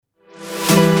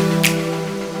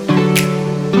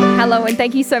Hello, and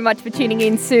thank you so much for tuning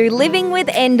in to Living with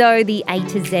Endo, the A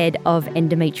to Z of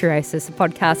endometriosis, a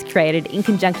podcast created in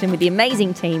conjunction with the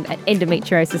amazing team at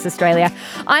Endometriosis Australia.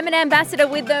 I'm an ambassador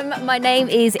with them. My name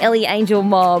is Ellie Angel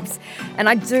Mobbs, and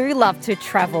I do love to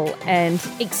travel and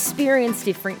experience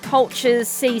different cultures,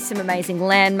 see some amazing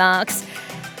landmarks.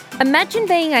 Imagine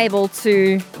being able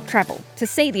to travel to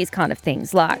see these kind of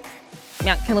things like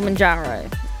Mount Kilimanjaro,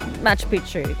 Machu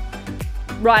Picchu,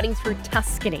 riding through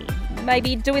Tuscany,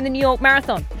 maybe doing the New York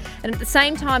Marathon, and at the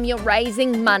same time you're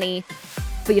raising money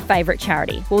for your favourite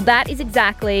charity. Well, that is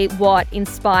exactly what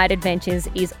Inspired Adventures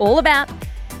is all about,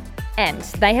 and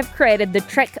they have created the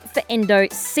Trek for Endo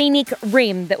Scenic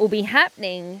Rim that will be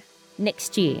happening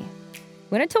next year.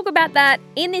 We're going to talk about that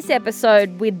in this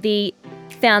episode with the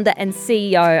founder and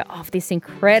CEO of this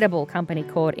incredible company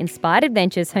called Inspired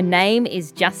Adventures. Her name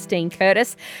is Justine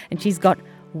Curtis, and she's got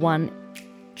one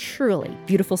truly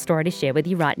beautiful story to share with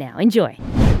you right now. Enjoy.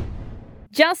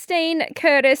 Justine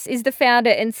Curtis is the founder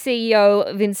and CEO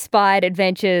of Inspired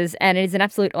Adventures, and it is an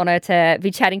absolute honour to be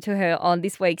chatting to her on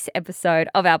this week's episode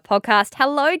of our podcast.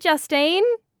 Hello, Justine.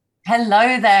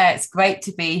 Hello there. It's great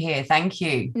to be here. Thank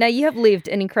you. Now, you have lived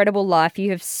an incredible life.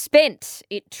 You have spent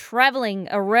it travelling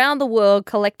around the world,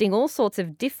 collecting all sorts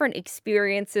of different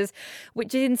experiences,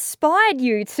 which inspired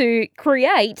you to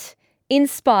create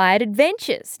Inspired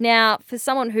Adventures. Now, for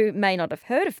someone who may not have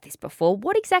heard of this before,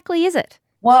 what exactly is it?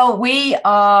 Well, we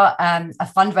are a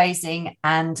fundraising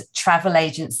and travel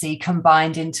agency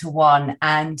combined into one,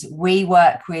 and we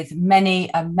work with many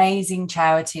amazing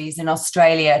charities in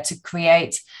Australia to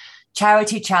create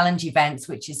charity challenge events,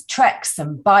 which is treks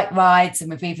and bike rides, and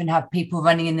we've even had people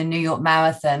running in the New York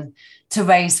Marathon to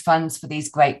raise funds for these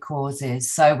great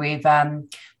causes. So we've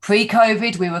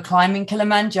pre-COVID, we were climbing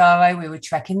Kilimanjaro, we were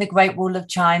trekking the Great Wall of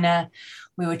China,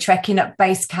 we were trekking up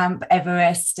Base Camp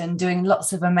Everest and doing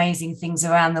lots of amazing things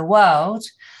around the world.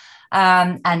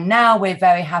 And now we're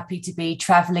very happy to be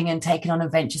travelling and taking on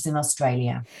adventures in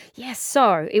Australia. Yes,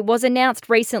 so it was announced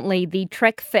recently, the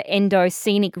Trek for Endo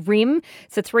Scenic Rim.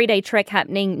 It's a 3-day trek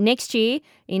happening next year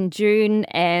in June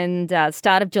and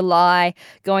start of July,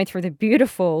 going through the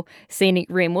beautiful Scenic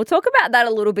Rim. We'll talk about that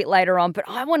a little bit later on, but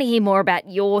I want to hear more about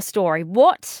your story.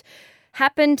 What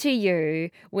happened to you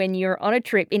when you were on a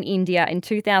trip in India in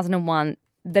 2001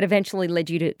 that eventually led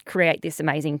you to create this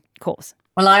amazing course?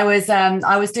 Well, I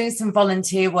was doing some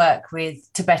volunteer work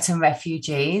with Tibetan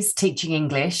refugees, teaching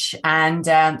English, and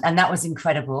that was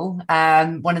incredible.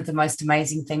 One of the most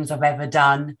amazing things I've ever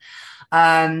done.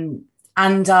 And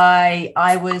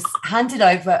I was handed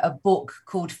over a book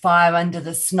called Fire Under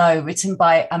the Snow, written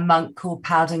by a monk called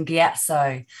Paudon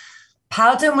Gyatso.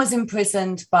 Paudon was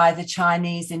imprisoned by the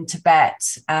Chinese in Tibet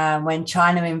when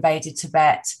China invaded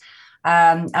Tibet.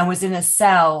 And was in a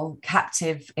cell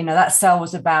captive. That cell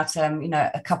was about,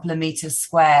 a couple of meters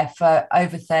square for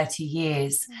over 30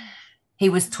 years. He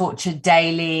was tortured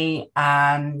daily,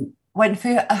 went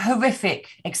through horrific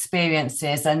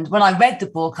experiences. And when I read the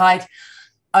book, I'd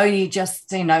only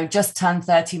just turned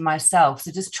 30 myself.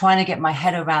 So just trying to get my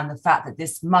head around the fact that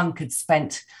this monk had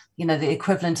spent, the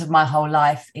equivalent of my whole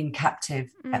life in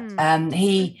captive.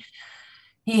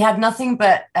 He had nothing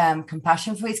but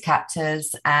compassion for his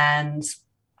captors and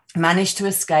managed to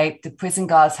escape. The prison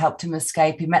guards helped him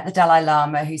escape. He met the Dalai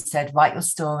Lama, who said, write your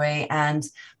story. And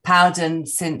Paudon,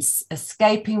 since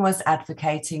escaping, was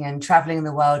advocating and traveling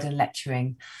the world and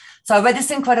lecturing. So I read this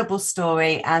incredible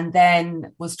story and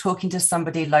then was talking to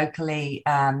somebody locally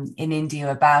in India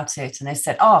about it. And they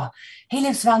said, oh, he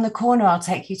lives around the corner. I'll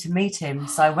take you to meet him.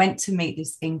 So I went to meet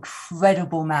this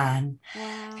incredible man.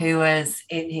 Wow. Who was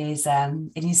in his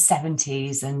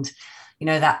 70s, and,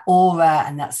 that aura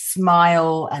and that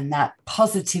smile and that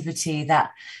positivity, that,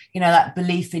 that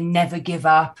belief in never give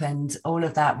up, and all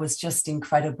of that was just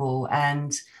incredible.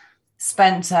 And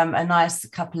spent a nice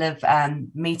couple of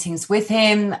meetings with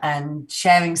him and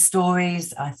sharing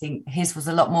stories. I think his was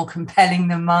a lot more compelling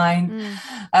than mine.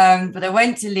 But I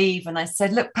went to leave and I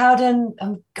said, look, Paudon,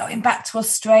 I'm going back to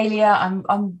Australia.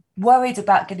 I'm worried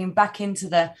about getting back into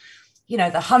the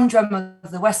humdrum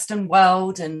of the Western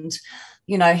world. And,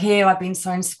 here I've been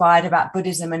so inspired about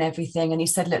Buddhism and everything. And he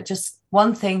said, look, just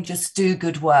one thing, just do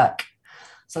good work.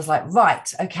 So I was like,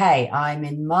 right, okay, I'm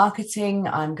in marketing.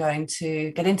 I'm going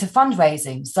to get into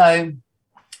fundraising. So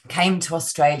came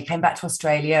back to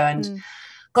Australia and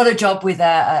got a job with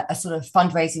a sort of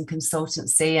fundraising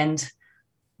consultancy, and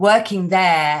working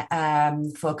there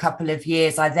for a couple of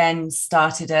years, I then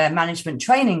started a management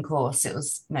training course. It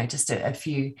was, just a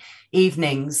few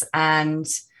evenings, and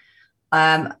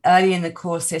early in the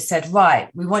course, they said, right,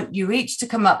 we want you each to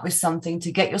come up with something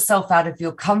to get yourself out of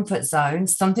your comfort zone,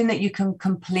 something that you can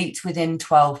complete within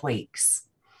 12 weeks.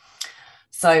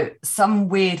 So some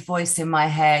weird voice in my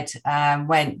head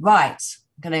went, right,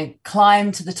 I'm going to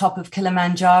climb to the top of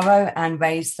Kilimanjaro and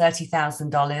raise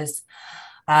 $30,000.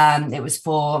 It was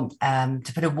for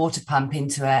to put a water pump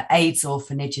into an AIDS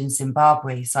orphanage in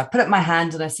Zimbabwe. So I put up my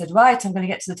hand and I said, right, I'm going to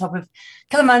get to the top of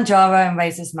Kilimanjaro and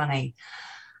raise this money.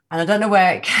 And I don't know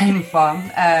where it came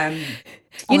from.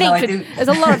 There's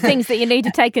a lot of things that you need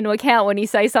to take into account when you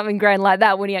say something grand like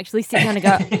that, when you actually sit down and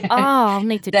go, oh, I'll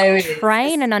need to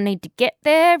train and I need to get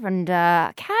there and,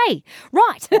 okay,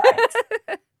 right.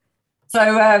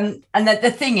 So, and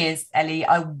the thing is, Ellie,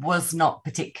 I'm not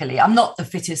the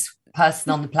fittest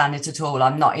person on the planet at all.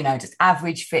 I'm not, just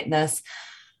average fitness.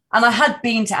 And I had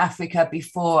been to Africa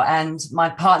before, and my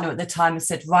partner at the time had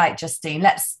said, right, Justine,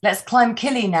 let's climb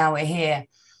Kili now we're here.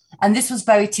 And this was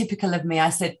very typical of me. I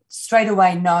said straight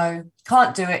away, no,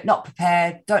 can't do it, not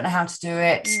prepared, don't know how to do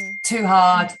it, too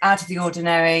hard, out of the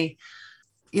ordinary.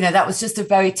 That was just a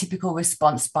very typical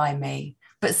response by me,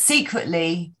 but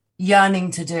secretly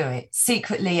yearning to do it,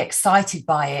 secretly excited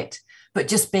by it, but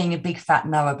just being a big fat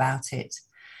no about it.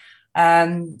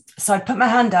 So I put my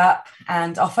hand up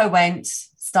and off I went,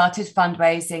 started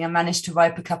fundraising and managed to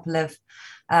rope a couple of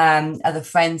other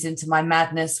friends into my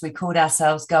madness. We called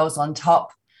ourselves Girls on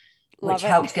Top, which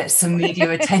helped get some media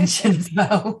attention as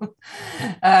well.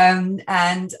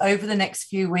 And over the next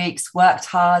few weeks, worked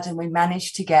hard and we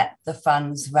managed to get the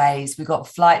funds raised. We got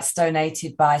flights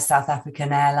donated by South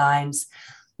African Airlines.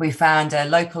 We found a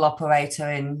local operator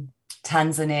in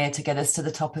Tanzania to get us to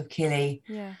the top of Kili.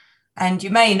 Yeah. And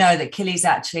you may know that Kili is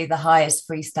actually the highest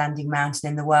freestanding mountain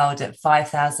in the world at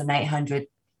 5,800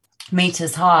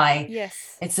 meters high.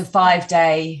 Yes. It's a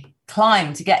 5-day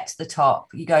climb to get to the top.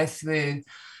 You go through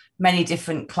many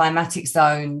different climatic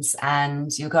zones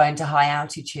and you're going to high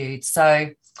altitude. So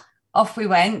off we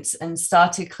went and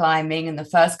started climbing, and the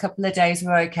first couple of days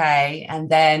were okay. And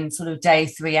then sort of day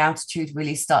 3, altitude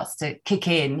really starts to kick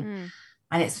in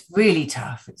and it's really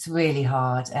tough. It's really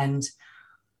hard. And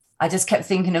I just kept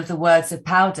thinking of the words of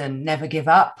Powden, never give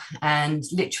up. And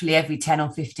literally every 10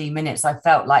 or 15 minutes, I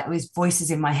felt like there was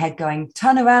voices in my head going,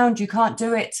 turn around, you can't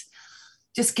do it.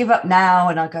 Just give up now.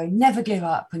 And I go, never give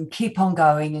up, and keep on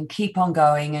going and keep on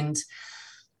going. And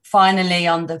finally,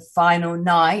 on the final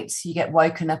night, you get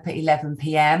woken up at 11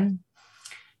 p.m.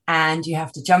 and you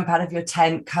have to jump out of your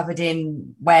tent covered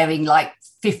in wearing like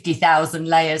 50,000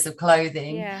 layers of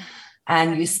clothing. Yeah.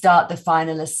 And you start the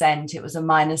final ascent. It was a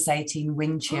 -18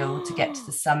 wind chill to get to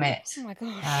the summit. Oh my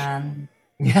gosh.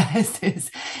 Yes,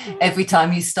 every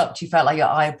time you stopped, you felt like your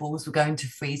eyeballs were going to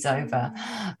freeze over.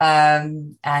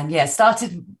 And yeah,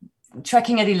 started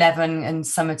trekking at 11 and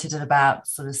summited at about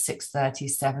sort of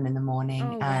 6:37 in the morning.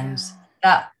 Oh, and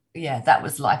wow. that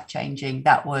was life-changing.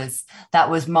 That was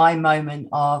my moment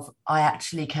of, I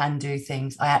actually can do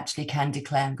things. I actually can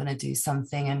declare I'm going to do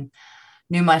something, and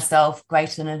knew myself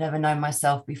greater than I'd ever known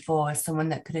myself before, as someone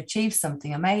that could achieve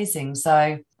something amazing.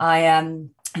 So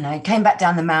I came back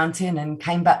down the mountain and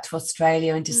came back to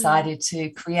Australia and decided to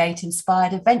create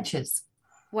Inspired Adventures.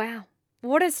 Wow.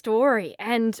 What a story.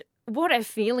 And what a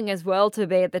feeling as well to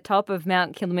be at the top of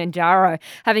Mount Kilimanjaro,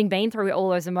 having been through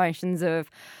all those emotions of,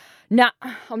 no,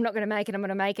 I'm not going to make it, I'm going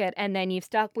to make it. And then you've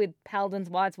stuck with Powden's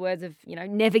wise words of,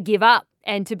 never give up.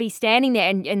 And to be standing there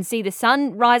and see the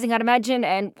sun rising, I'd imagine,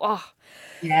 and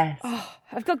yes,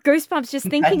 I've got goosebumps just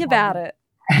thinking about it.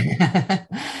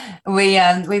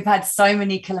 We've had so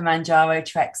many Kilimanjaro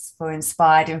treks for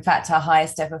Inspired. In fact, our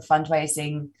highest ever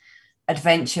fundraising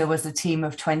adventure was a team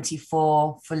of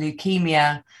 24 for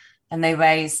leukemia, and they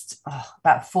raised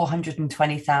about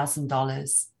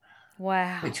 $420,000.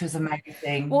 Wow. Which was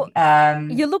amazing. Well,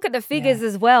 you look at the figures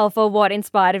as well for what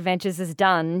Inspired Adventures has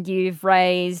done. You've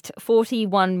raised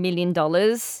 $41 million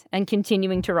and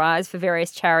continuing to rise for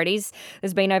various charities.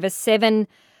 There's been over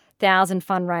 7,000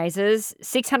 fundraisers,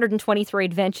 623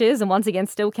 adventures, and once again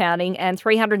still counting, and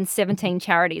 317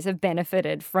 charities have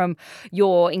benefited from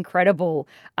your incredible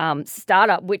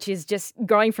startup, which is just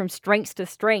going from strength to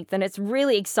strength. And it's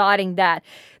really exciting that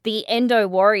the Endo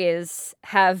Warriors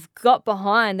have got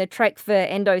behind the Trek for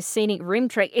Endo Scenic Rim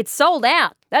Trek. It's sold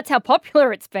out. That's how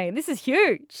popular it's been. This is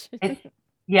huge.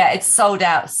 It's sold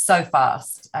out so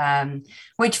fast,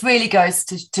 which really goes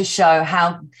to show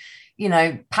how,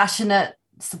 passionate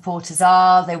supporters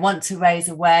are. They want to raise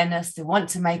awareness. They want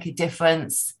to make a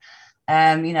difference.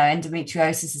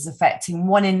 Endometriosis is affecting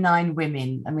 1 in 9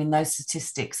 women. I mean, those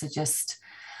statistics are just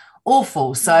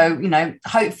awful. So,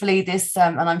 hopefully this,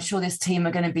 and I'm sure this team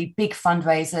are going to be big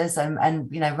fundraisers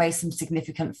and raise some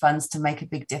significant funds to make a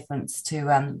big difference to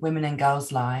women and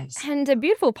girls' lives. And a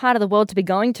beautiful part of the world to be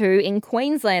going to in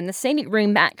Queensland. The Scenic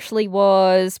Rim actually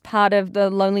was part of the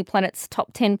Lonely Planet's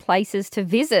top 10 places to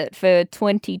visit for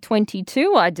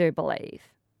 2022, I do believe.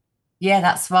 Yeah,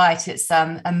 that's right. It's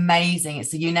amazing.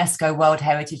 It's a UNESCO World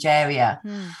Heritage Area.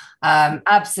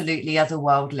 Absolutely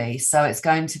otherworldly. So it's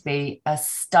going to be a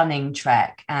stunning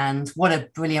trek, and what a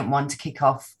brilliant one to kick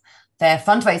off their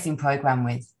fundraising program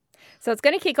with. So it's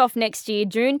going to kick off next year,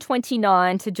 June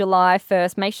 29 to July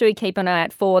 1st. Make sure you keep an eye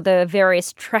out for the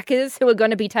various trekkers who are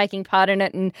going to be taking part in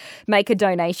it and make a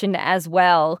donation as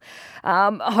well.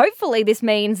 Hopefully this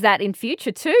means that in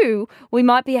future too, we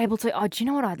might be able to, do you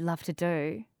know what I'd love to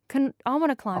do? I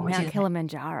want to climb Mount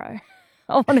Kilimanjaro.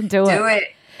 I want to do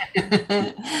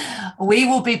it. We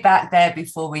will be back there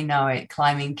before we know it,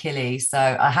 climbing Kili. So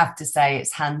I have to say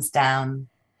it's hands down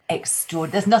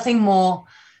extraordinary. There's nothing more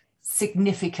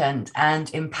significant and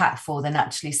impactful than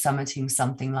actually summiting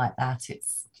something like that.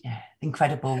 It's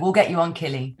incredible. We'll get you on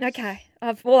Kili. Okay.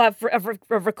 I've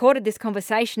recorded this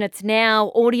conversation. It's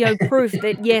now audio proof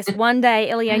that, yes, one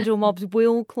day Ellie Angel Mobbs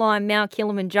will climb Mount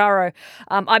Kilimanjaro.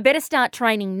 I better start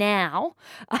training now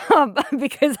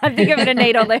because I think I'm going to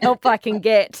need all the help I can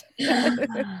get.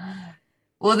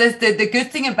 Well, the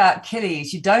good thing about Kili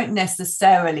is you don't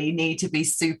necessarily need to be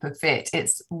super fit.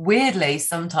 It's weirdly,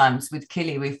 sometimes with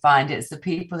Kili, we find it's the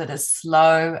people that are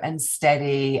slow and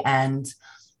steady and,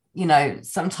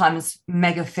 sometimes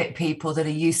mega fit people that are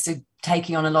used to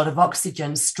taking on a lot of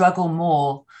oxygen struggle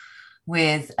more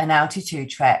with an altitude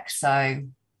trek. So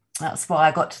that's why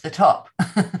I got to the top.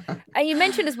 And you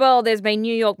mentioned as well there's been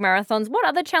New York marathons. What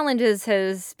other challenges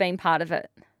has been part of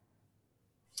it?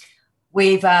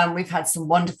 We've had some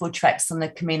wonderful treks on the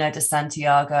Camino de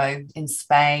Santiago in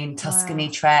Spain, Tuscany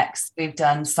treks. We've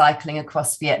done cycling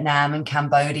across Vietnam and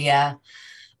Cambodia.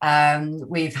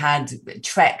 We've had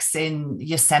treks in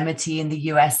Yosemite in the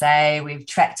USA. We've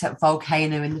trekked at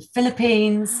Volcano in the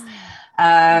Philippines.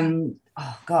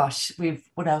 What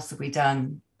else have we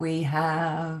done? We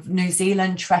have New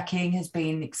Zealand trekking has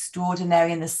been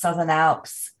extraordinary in the Southern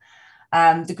Alps.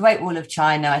 The Great Wall of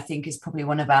China, I think, is probably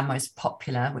one of our most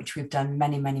popular, which we've done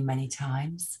many, many, many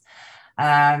times.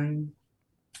 What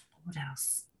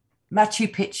else?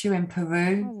 Machu Picchu in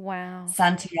Peru. Oh, wow.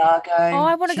 Santiago. Oh,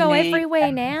 I want to go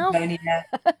everywhere now.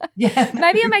 Yeah.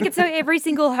 Maybe I'll make it so every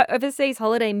single overseas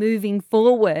holiday moving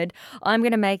forward, I'm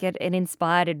going to make it an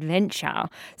inspired adventure.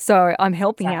 So I'm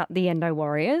helping out the Endo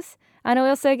Warriors, and I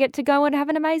also get to go and have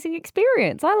an amazing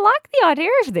experience. I like the idea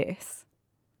of this.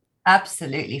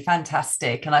 Absolutely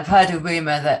fantastic. And I've heard a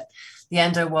rumour that the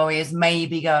Endo Warriors may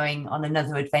be going on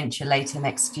another adventure later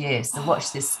next year. So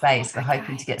watch this space. We're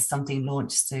hoping to get something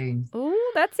launched soon.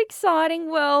 Ooh, that's exciting.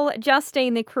 Well,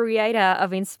 Justine, the creator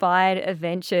of Inspired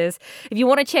Adventures, if you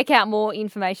want to check out more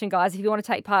information, guys, if you want to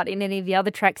take part in any of the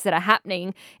other treks that are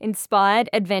happening,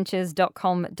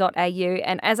 inspiredadventures.com.au.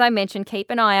 And as I mentioned, keep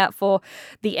an eye out for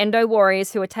the Endo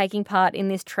Warriors who are taking part in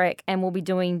this trek and will be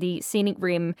doing the Scenic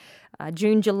Rim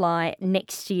June, July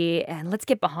next year. And let's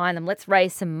get behind them. Let's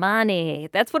raise some money.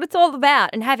 That's what it's all about,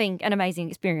 and having an amazing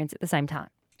experience at the same time.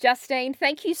 Justine,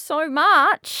 thank you so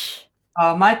much.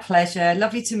 Oh, my pleasure.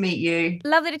 Lovely to meet you.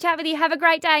 Lovely to chat with you. Have a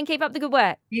great day and keep up the good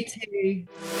work. You too.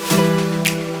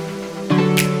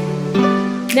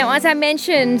 Now, as I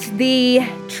mentioned, the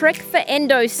Trek for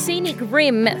Endo Scenic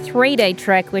Rim 3-day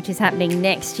trek, which is happening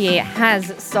next year,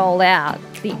 has sold out.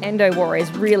 The Endo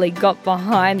Warriors really got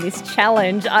behind this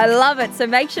challenge. I love it. So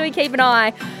make sure you keep an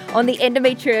eye on the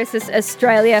Endometriosis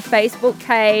Australia Facebook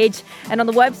page and on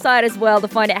the website as well to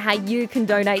find out how you can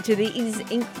donate to these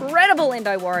incredible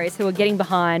Endo Warriors who are getting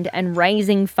behind and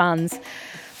raising funds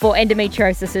for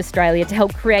Endometriosis Australia to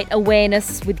help create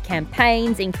awareness with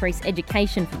campaigns, increase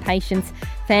education for patients,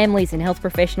 families and health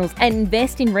professionals, and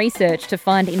invest in research to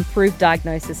find improved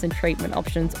diagnosis and treatment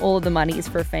options. All of the money is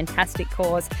for a fantastic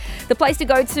cause. The place to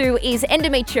go to is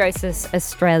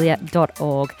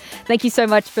endometriosisaustralia.org. Thank you so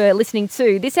much for listening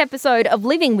to this episode of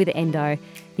Living with Endo,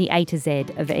 the A to Z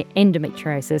of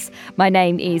endometriosis. My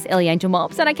name is Ellie Angel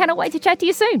Mobbs, and I cannot wait to chat to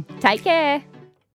you soon. Take care.